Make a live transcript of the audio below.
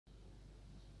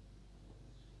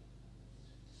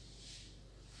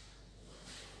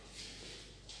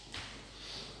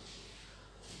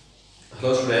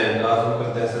तो स्टूडेंट आज हम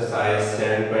करते हैं एक्सरसाइज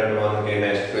 7.1 के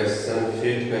नेक्स्ट क्वेश्चन।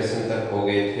 5th क्वेश्चन तक हो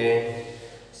गए थे।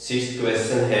 6th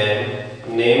क्वेश्चन है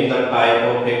name the type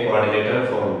of A coordinator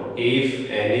form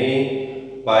if any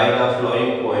by the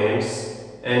flowing points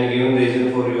and given reason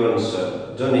for your answer.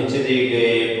 जो नीचे दिए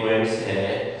गए पॉइंट्स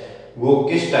हैं वो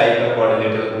किस टाइप का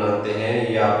कोऑर्डिनेटर बनाते हैं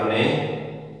ये आपने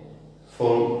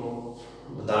फॉर्म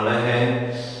बताना है।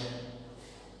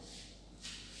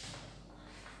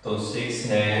 तो 6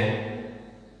 है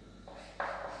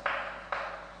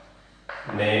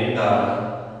name the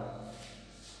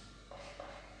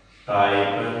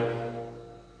type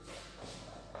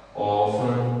of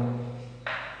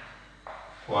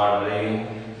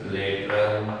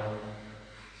quadrilateral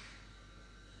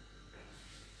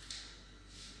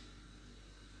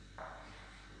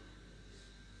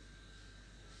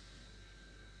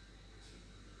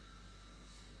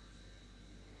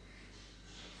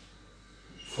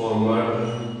formed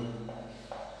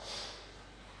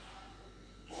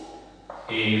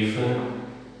if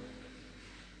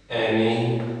any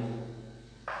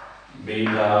be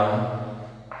the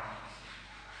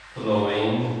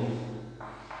following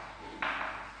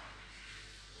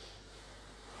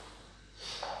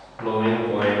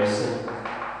points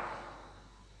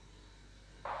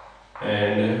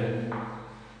and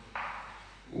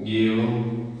give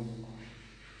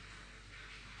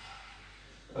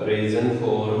reason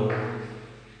for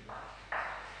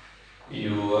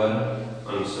your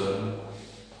answer।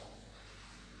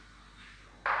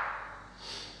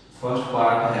 First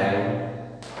part है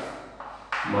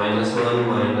 -1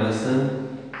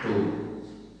 -2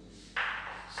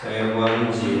 7 1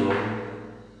 0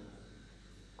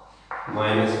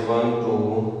 -1 2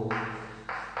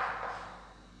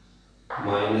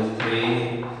 -3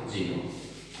 0।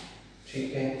 ठीक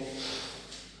है,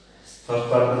 फर्स्ट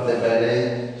पार्ट करते हैं पहले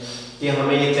कि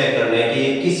हमें ये चेक करना है कि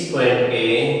ये किस पॉइंट के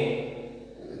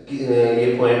ये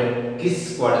पॉइंट किस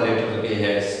क्वाड्रिलेटरल के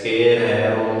है। स्क्वायर है,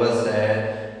 रोम्बस है,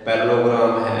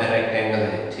 पैरेललोग्राम है, रेक्टेंगल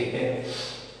है। ठीक है,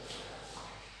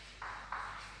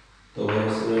 तो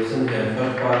सॉल्यूशन है।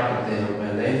 फर्स्ट पार्ट करते हैं हम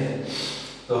पहले।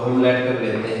 तो हम लेट कर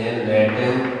लेते हैं, लेट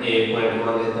ए पॉइंट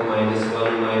मान लेते हैं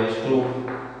 -1 -2,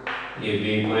 ये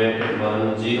बी पॉइंट 1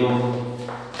 0,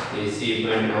 ये सी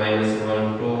पॉइंट -1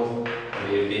 2 और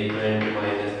ये डी पॉइंट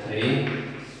 -3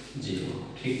 0।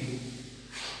 ठीक,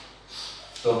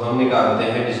 तो हम निकालते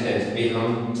हैं डिस्टेंस भी।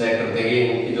 हम चेक करते हैं कि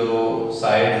इनकी जो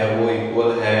साइड है वो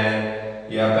इक्वल है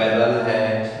या पैरेलल है।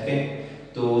 ठीक है,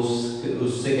 तो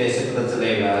उससे कैसे पता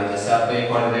चलेगा। जैसे आपका एक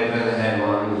कोऑर्डिनेटर है,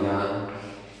 मान लिया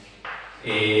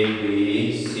ए बी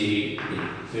सी डी,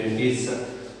 तो इनकी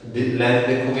लेंथ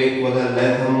देखोगे इक्वल है।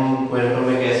 लेंथ हम पॉइंटों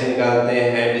में कैसे निकालते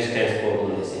हैं, डिस्टेंस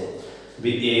फॉर्मूले से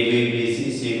भी। A B B C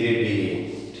C B D A.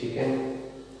 ठीक है,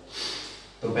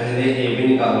 तो पहले ए बी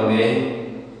निकालोगे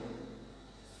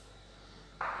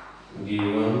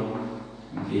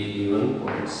given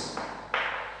points।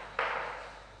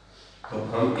 तो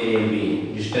हम ए बी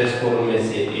डिस्टेंस फॉर्मूले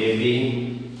से A B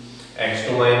x2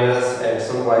 minus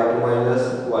x1 y2 minus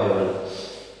y1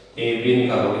 A B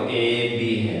निकालोगे। ए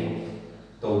बी है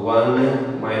तो 1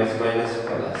 minus minus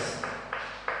plus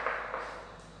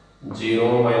 0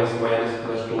 minus minus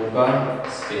plus 2 का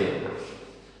स्क्वायर।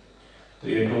 तो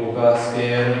ये 2 का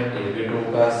स्क्वायर, ये भी 2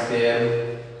 का स्क्वायर,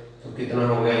 तो कितना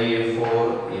हो गया, ये 4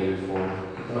 ये भी 4,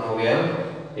 कितना हो गया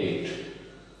 8।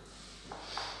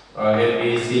 आगे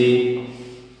बी सी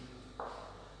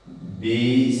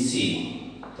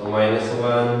तो -1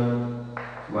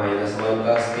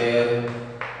 का स्क्वायर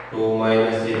 2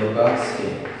 माइनस 0 का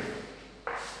स्क्वायर,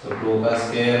 तो 2 का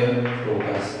स्क्वायर 2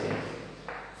 का स्क्वायर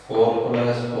 4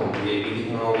 प्लस 4, ये भी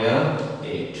कितना हो गया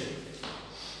 8।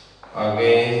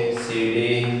 आगे सी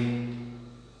डी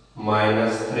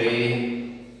 -3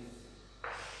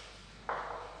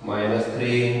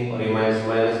 और ये माइनस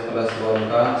माइनस प्लस 1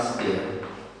 का स्क्वायर।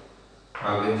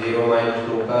 आगे 0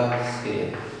 -2 का स्क्वायर,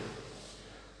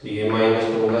 तो ये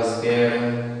 -2 का स्क्वायर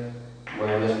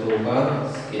 -2 का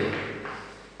स्क्वायर,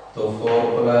 तो 4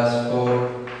 प्लस 4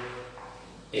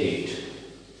 8।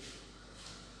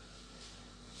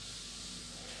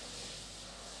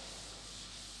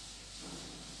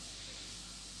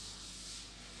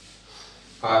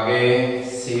 आगे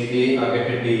सी डी, आगे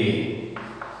फिर डी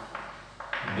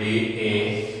ए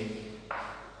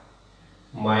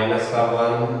माइनस का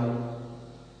 1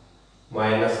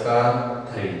 माइनस का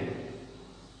 3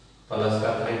 प्लस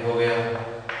का 3 हो गया,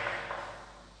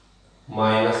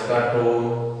 माइनस का 2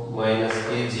 माइनस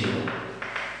के 0,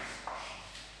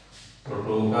 तो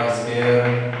 2 का स्क्वायर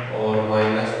और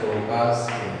 -2 का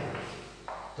स्क्वायर,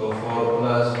 तो 4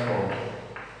 प्लस 4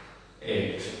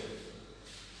 8।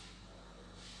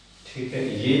 ठीक है।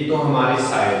 ये तो हमारी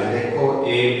साइड, देखो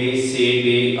A B C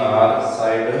D R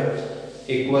side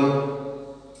equal,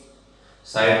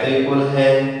 side तो इक्वल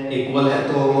है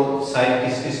तो साइड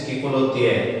किस किस की इक्वल होती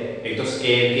है, एक तो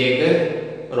स्केल की एक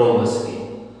रोमस की।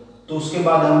 तो उसके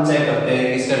बाद हम चेक करते हैं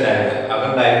कि इसका डायगोनल, अगर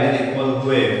डायगोनल इक्वल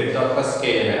हुए फिर तो आपका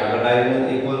स्केल है, अगर डायगोनल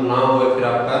इक्वल ना हुए फिर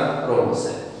आपका रोमस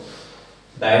है।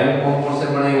 डायगोनल कौन से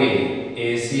बनेंगे, ए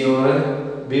सी और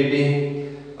बी डी।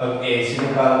 अब ए सी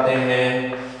निकालते हैं,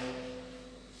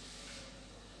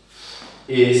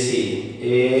 ए सी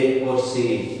ए और सी,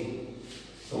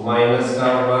 तो माइनस का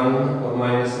 1 और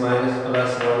माइनस माइनस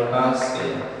प्लस 1 का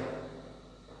स्केल,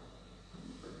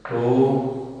 2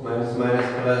 माइनस माइनस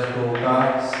प्लस 2 का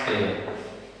स्केल,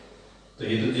 तो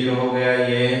ये तो 0 हो गया।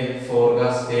 ये 4 का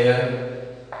स्केल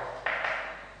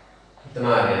कितना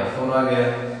आ गया, 4 आ गया।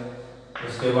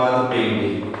 उसके बाद बी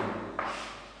डी,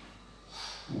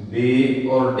 बी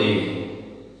और डी,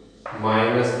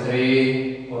 -3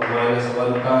 और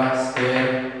 -1 का स्केल,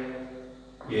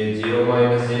 ये 0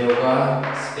 माइनस 0 का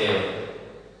स्केल,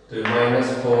 तो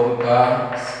 -4 का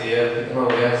स्केल कितना हो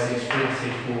गया,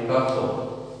 16 का 4।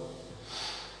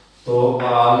 तो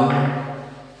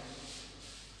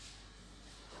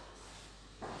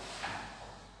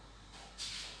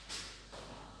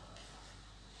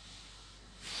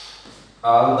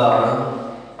all the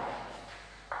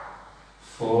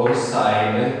 4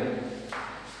 sides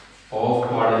of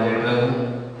quadrilateral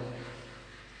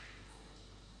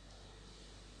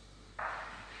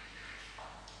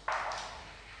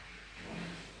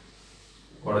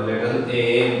A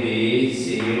B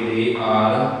C D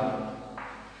are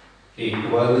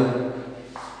equal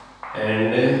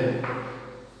and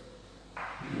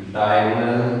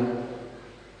diagonal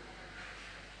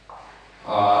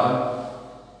are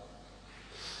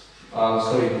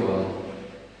also equal,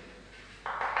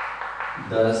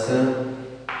 thus A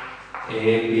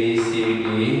B C D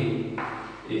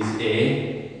is a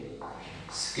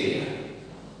scale।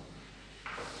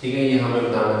 ठीक है, ये हमें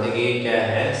बताना था कि ये क्या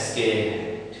है, स्केल है।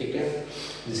 ठीक है,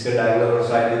 जिसके डायगोनल और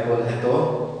साइड इक्वल है तो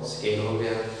स्केल हो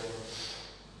गया।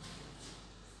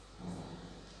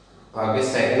 आगे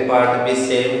सेकंड पार्ट भी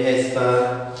सेम है इसका।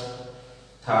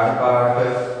 थर्ड पार्ट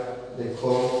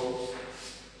देखो,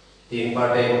 3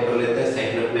 पार्ट एक कर लेते हैं,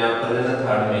 सेकंड अपने आप कर लेना,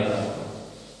 थर्ड में करना।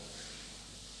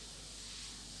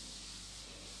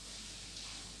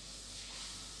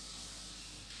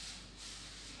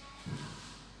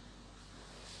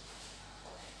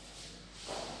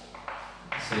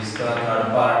 इसका थर्ड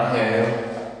पार्ट है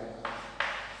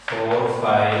 4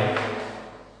 5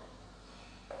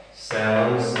 7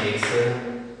 6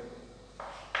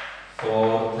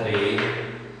 4 3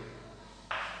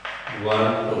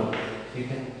 1 2। ठीक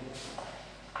है,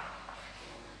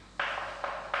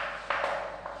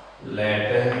 लेट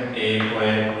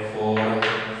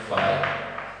A.45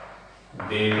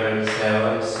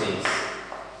 B.7 6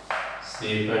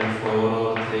 C.4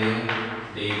 और 3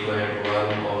 D.1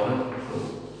 और 2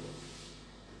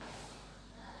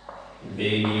 be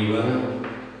given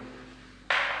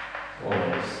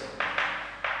orders।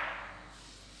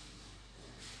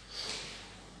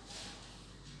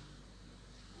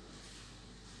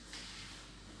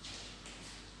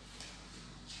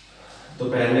 तो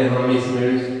पहले हम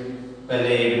इसमें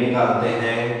पहले एक निकालते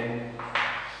हैं,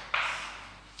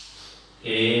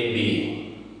 ए बी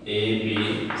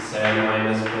 7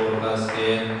 - 4 का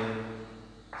स्केल,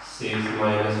 6 -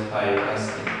 5 का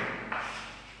स्केल,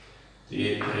 तो ये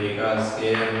 3 का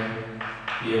स्केल,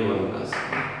 ये 1 का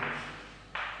स्केल,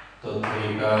 तो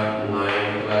 3 का 9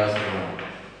 + 1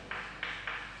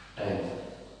 10।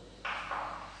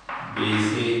 बी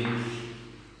सी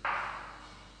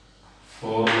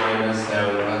 4 -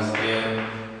 7 का स्केल,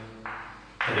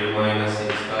 3 -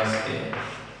 6 का स्केल,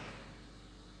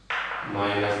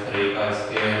 -3 का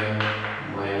स्केल,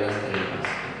 -3 का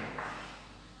स्केल,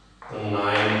 तो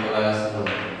 9 + 9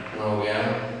 कितना हो गया,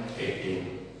 18।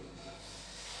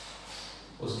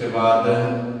 उसके बाद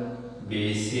बी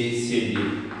सी सी डी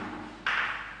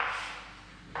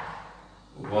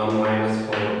 1 -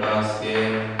 4 का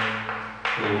स्केल,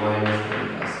 2 - 3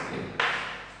 का स्केल,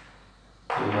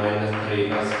 2 - 3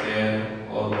 का स्केल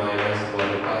और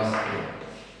 -1 का स्केल,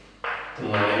 तो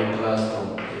 9 + 1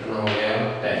 कितना हो गया,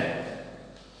 10।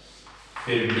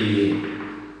 फिर डी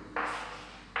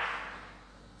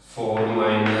 4 -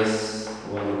 1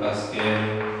 का स्केल,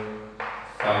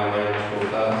 5 - 2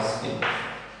 का स्केल,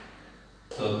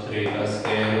 तो 3 का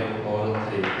स्केल और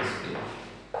 3 का स्केल,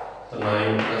 तो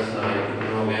 9 + 9 कितना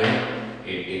हो गया,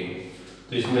 18।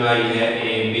 तो इसमें आई है ए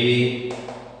बी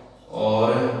और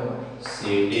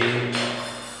सी डी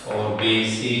और बी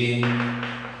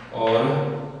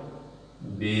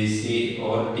सी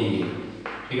और डी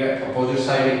ठीक है, अपोजिट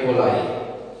साइड इक्वल आई।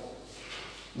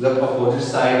 जब अपोजिट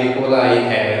साइड इक्वल आई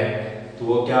है तो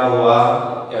वो क्या हुआ,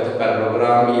 या तो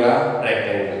पैरेललोग्राम या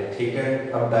रेक्टेंगल। ठीक है,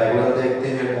 अब डायगोनल देखते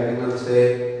हैं। डायगोनल से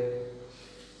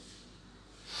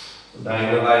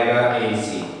डायगोनल आएगा AC,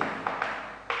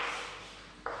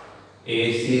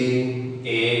 AC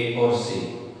A और C।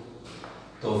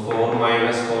 तो 4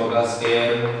 माइनस 4 का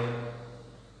स्क्वायर,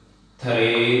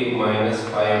 3 माइनस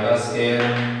 5 का स्क्वायर,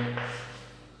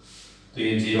 तो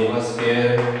ये 0 का स्क्वायर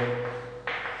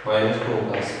माइनस 2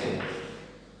 का स्क्वायर,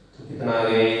 तो कितना आ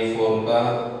गया,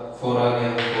 4 आ गया,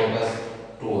 4 का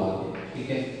 2 आ गया। ठीक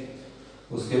है,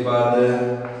 उसके बाद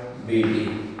BD,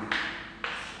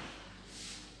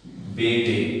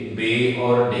 B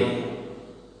और D,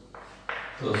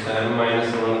 तो 7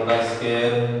 माइनस 1 का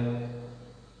स्क्वायर,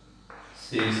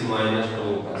 6 माइनस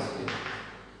 2 का स्क्वायर,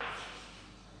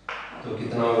 तो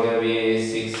कितना हो गया अभी,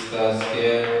 6 का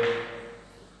स्क्वायर।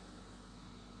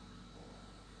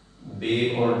 B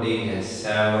और D है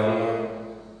 7,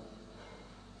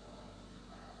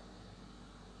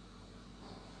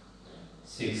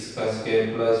 6 का स्क्वायर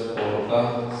प्लस 4 का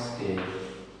स्क्वायर,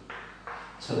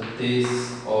 36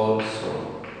 और 16,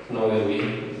 कितना हो गया अभी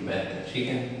 72। ठीक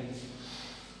है,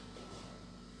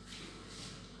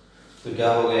 तो क्या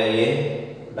हो गया, ये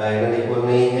डायगोनल इक्वल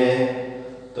नहीं है,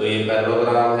 तो ये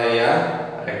पैरेललोग्राम है या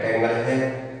रेक्टेंगल है,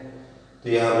 तो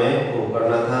ये हमें प्रूव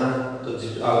करना था। तो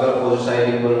अगर अपोजिट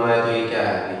साइड इक्वल ना है तो ये क्या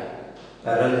है,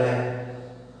 पैरेलल है।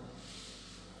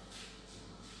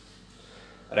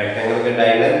 रेक्टेंगल के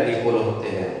डायगोनल इक्वल होते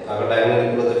हैं, अगर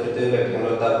डायगोनल इक्वल होते फिर तो रेक्टेंगल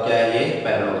होता, अब क्या है, ये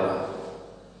पैरेललोग्राम।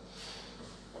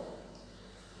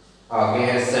 आगे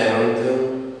है 7th,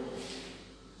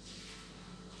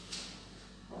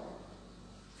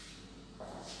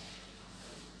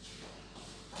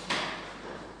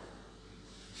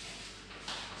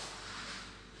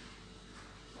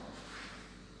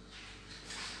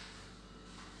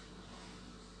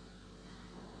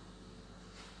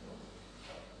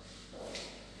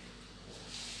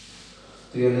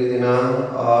 तो ये लिख देना,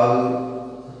 all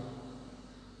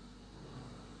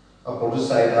opposite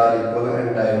side are equal and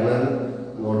diagonal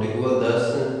not equal, thus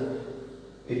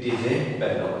it is a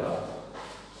parallelogram।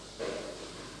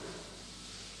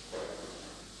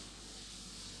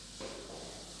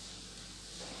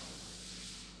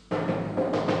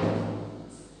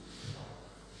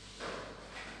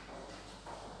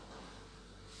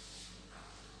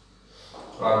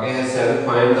 आगे है 7,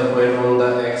 find the point on the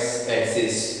x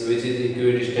axis which is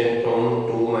equidistant from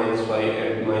 2 minus 5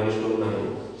 and minus 2 9।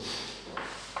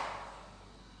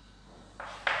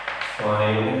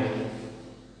 Find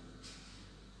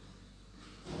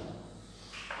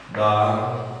the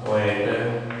point on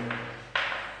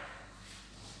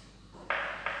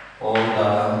the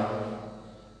x axis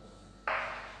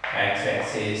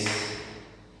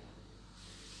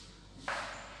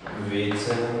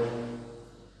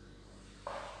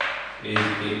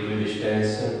which is equidistant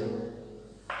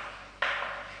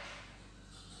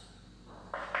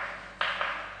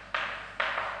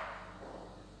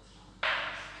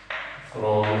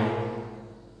from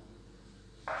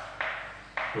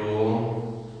 2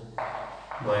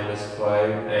 minus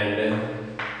 5 and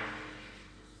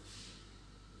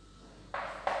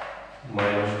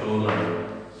minus 2 9।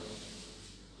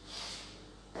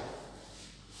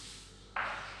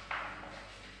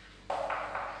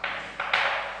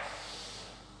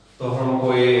 तो हम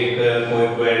कोई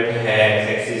point है x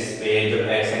axis पे, जो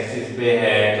x axis पे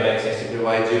है, तो x axis पे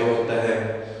y0 होता है,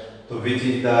 तो which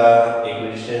is the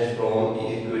equidistance from,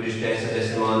 equidistance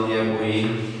जैसे मान लिया कोई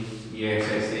ये एक्स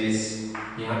एक्सिस,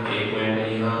 यहाँ a पॉइंट है,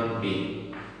 यहाँ b,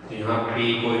 तो यहाँ p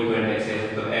कोई पॉइंट एक्स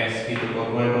एक्सिस, तो x p तो कोई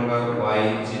पॉइंट होगा,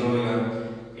 y0 होगा,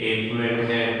 a पॉइंट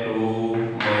है 2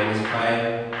 minus 5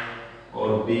 और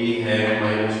b है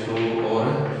 -2 और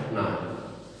 9।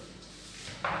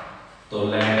 तो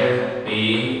let p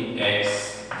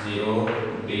x0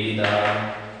 be the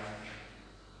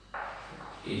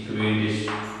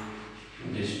equidistant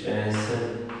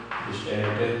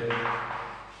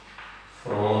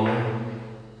from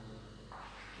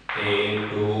a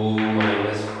to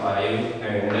 -5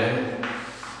 and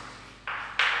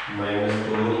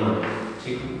 -2 9।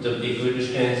 ठीक, जब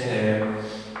इक्विडिस्टेंस है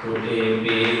तो AP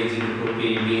 =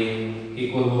 PB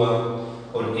इक्वल हुआ,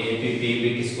 और AP PB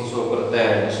किसको शो करता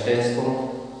है, डिस्टेंस को।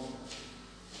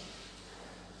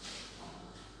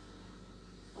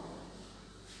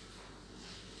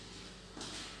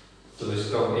 तो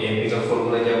इसका AP का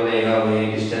फॉर्मूला क्या बनेगा, वही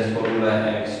डिस्टेंस फॉर्मूला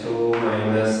है, x2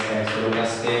 माइनस x1 का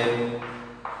स्क्वायर,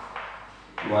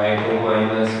 y2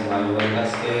 माइनस y1 का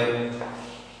स्क्वायर,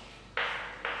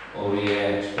 और ये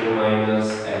x2 माइनस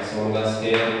x1 का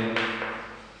स्क्वायर,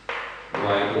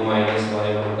 y2 माइनस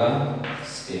y1 का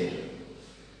स्केयर।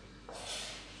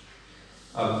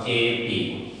 अब ए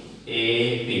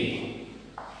पी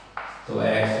तो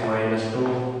x माइनस 2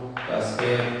 का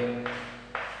स्केयर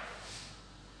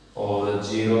और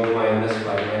 0 माइनस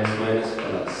माइनस माइनस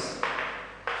प्लस।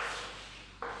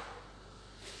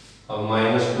 अब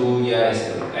माइनस 2 या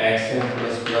x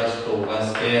प्लस प्लस 2 का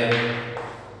स्केयर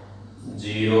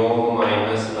 0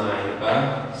 माइनस 9 का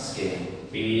स्केयर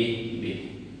पी बी।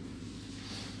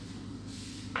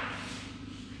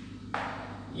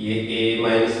 ये a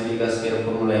माइनस बी का स्केयर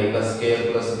फॉर्मूला a का स्केयर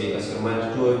प्लस b का स्केयर माइनस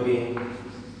 2ab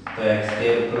तो x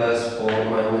square plus 4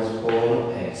 minus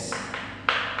 4x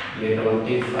ये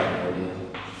 25 हो गया।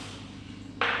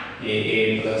 ये a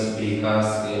प्लस b का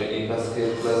स्केयर a का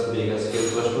स्केयर प्लस b का स्केयर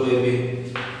प्लस 2ab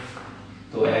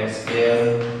तो x स्केयर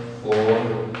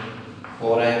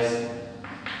 4x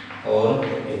और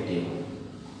 18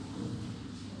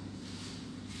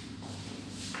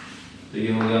 तो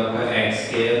ये हो गया आपका x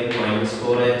स्केयर माइनस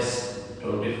 4x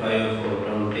 25 और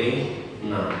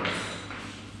 29।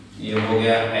 ये हो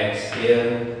गया x square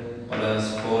plus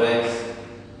 4x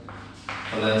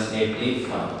plus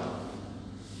 85।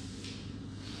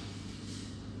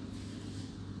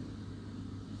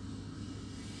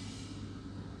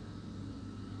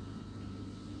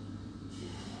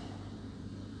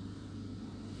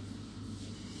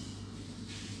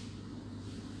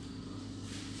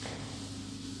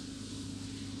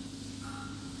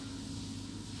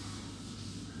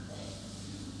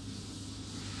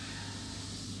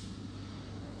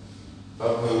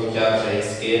 अब हमें क्या चाहिए?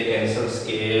 Square cancel,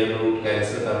 square root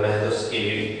cancel करना है तो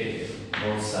square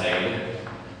both side,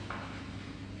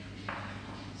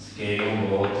 squaring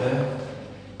both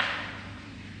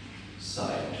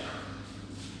side.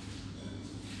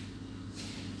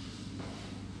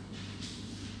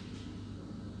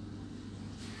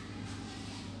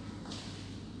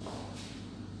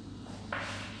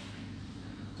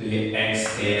 तो ये x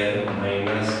square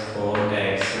minus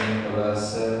 4x plus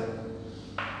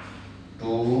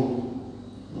 2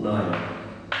 9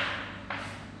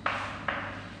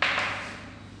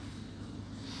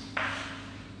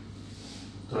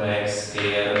 तो x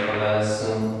square plus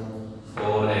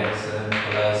 4x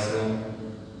plus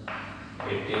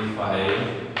 85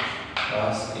 का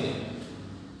स्केयर।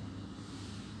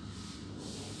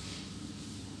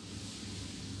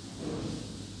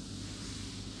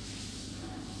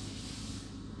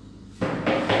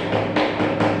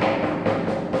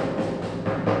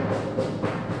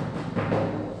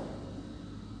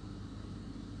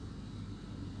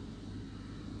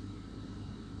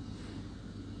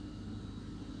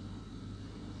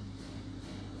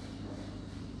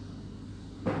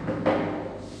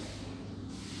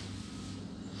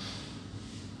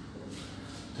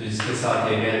 तो इसके साथ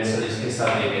ये कैंसिल, इसके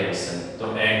साथ ये कैंसिल तो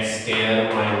x square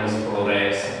minus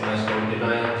 4x plus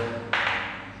 29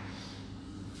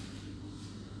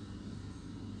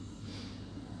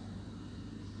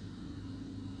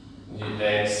 ये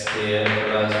x square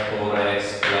plus 4x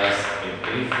plus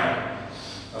 85।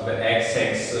 अब x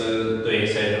तो एक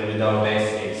साइड विदाउट x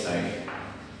एक साइड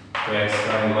तो x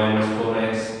का माइनस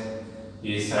 4x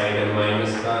ये साइड है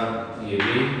माइनस का, ये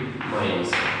भी माइनस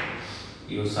का,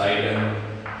 ये साइड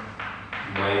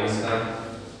माइनस का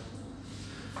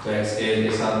तो x स्केयर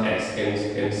के साथ x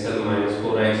कैंसिल माइनस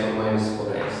 4x और माइनस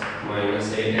 4x माइनस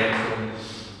 8x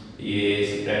ये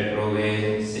सब्ट्रैक्ट करोगे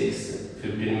 6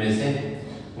 15 में से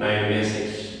 9 में 6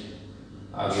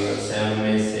 आ गया 7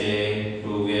 में से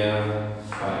 2 गया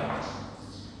 5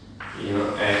 यहाँ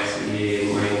x ये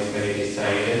माइनस करेगी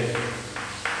साइड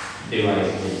डिवाइड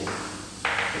में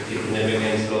तो कितने पे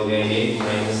कैंसिल हो गया ये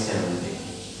माइनस 7 पे।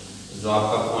 जो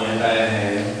आपका पॉइंट आया है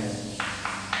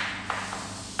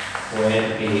पॉइंट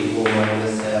P वो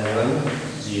 -7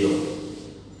 0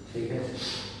 ठीक है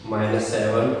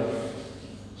 -7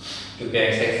 क्योंकि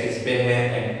x एक्सिस पे है,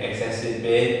 x एक्सिस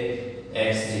पे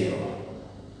x 0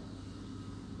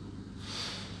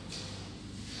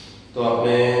 तो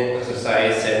आपने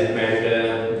एक्सरसाइज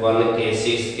 7.1 के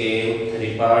 6 के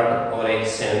रिपार्ट और एक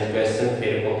 7th क्वेश्चन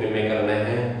फिर कॉपी में करना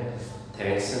है।